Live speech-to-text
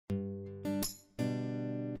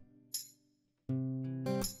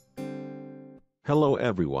Hello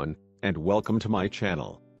everyone, and welcome to my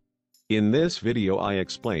channel. In this video I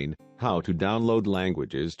explain how to download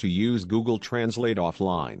languages to use Google Translate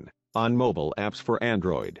offline on mobile apps for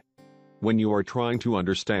Android. When you are trying to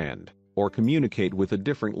understand or communicate with a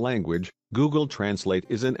different language, Google Translate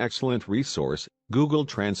is an excellent resource. Google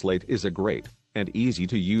Translate is a great and easy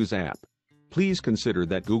to use app. Please consider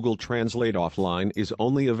that Google Translate offline is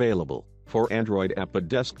only available for Android app, but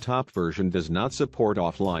desktop version does not support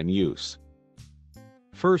offline use.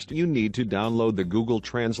 First, you need to download the Google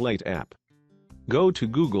Translate app. Go to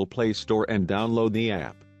Google Play Store and download the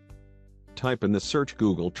app. Type in the search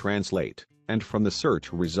Google Translate, and from the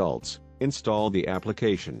search results, install the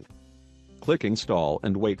application. Click Install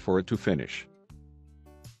and wait for it to finish.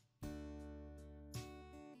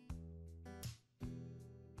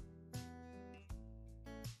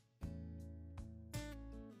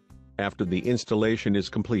 After the installation is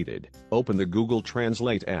completed, open the Google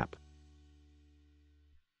Translate app.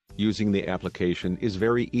 Using the application is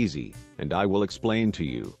very easy, and I will explain to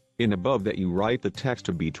you in above that you write the text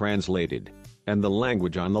to be translated, and the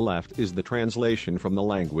language on the left is the translation from the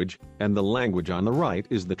language, and the language on the right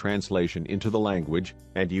is the translation into the language,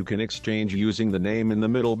 and you can exchange using the name in the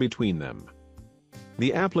middle between them.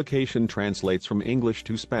 The application translates from English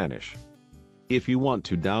to Spanish. If you want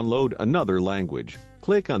to download another language,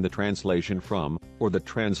 click on the translation from, or the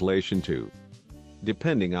translation to,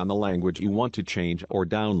 depending on the language you want to change or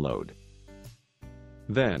download.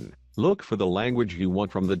 Then, look for the language you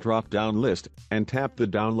want from the drop-down list, and tap the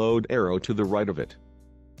download arrow to the right of it.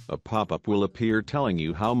 A pop-up will appear telling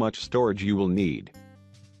you how much storage you will need.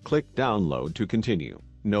 Click Download to continue.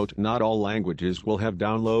 Note, not all languages will have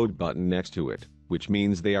download button next to it, which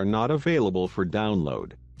means they are not available for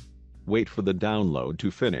download. Wait for the download to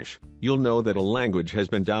finish. You'll know that a language has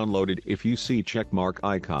been downloaded if you see checkmark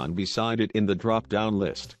icon beside it in the drop-down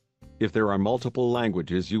list. If there are multiple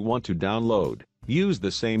languages you want to download, use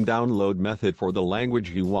the same download method for the language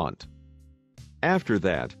you want. After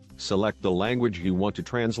that, select the language you want to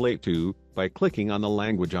translate to by clicking on the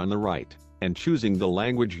language on the right and choosing the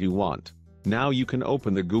language you want. Now you can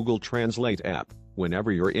open the Google Translate app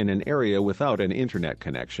whenever you're in an area without an internet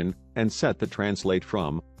connection, and set the translate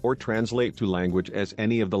from, or translate to language as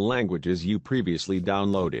any of the languages you previously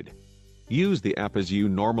downloaded. Use the app as you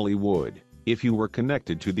normally would if you were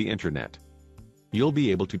connected to the internet. You'll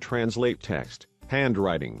be able to translate text,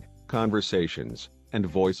 handwriting, conversations, and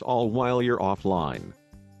voice all while you're offline.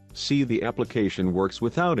 See, the application works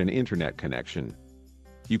without an internet connection.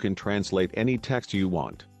 You can translate any text you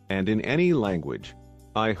want, and in any language.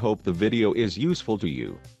 I hope the video is useful to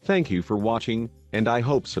you. Thank you for watching, and I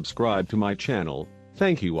hope subscribe to my channel.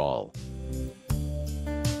 Thank you all.